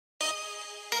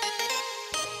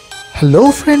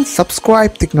Hello friends,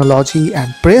 subscribe Tricknology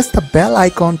and press the bell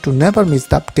icon to never miss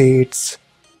the updates.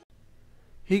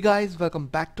 Hey guys, welcome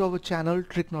back to our channel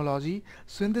Tricknology.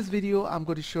 So in this video I'm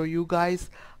going to show you guys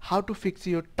how to fix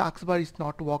your taskbar is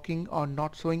not working or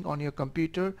not showing on your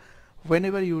computer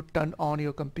whenever you turn on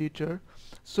your computer.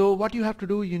 So what you have to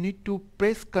do, you need to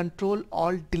press Ctrl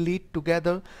Alt Delete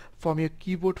together from your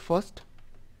keyboard first.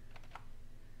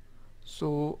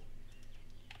 So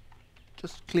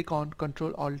just click on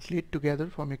Ctrl Alt Delete together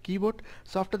from your keyboard.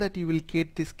 So after that you will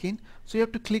get this screen. So you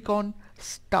have to click on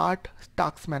Start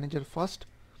Task Manager first,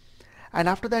 and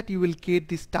after that you will get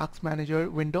this task manager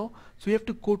window. So you have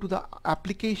to go to the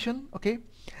application, okay,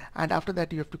 and after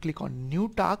that you have to click on new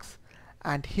tasks,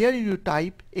 and here you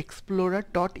type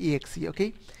explorer.exe,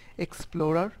 okay,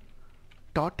 explorer.exe.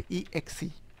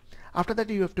 After that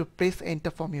you have to press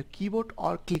enter from your keyboard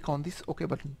or click on this OK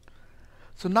button.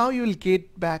 So now you will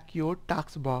get back your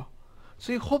taskbar.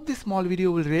 So I hope this small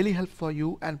video will really help for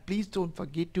you, and please don't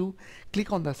forget to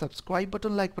click on the subscribe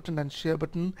button, like button and share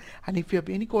button, and if you have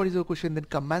any queries or question then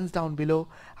comments down below.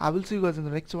 I will see you guys in the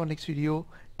next video.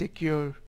 Take care.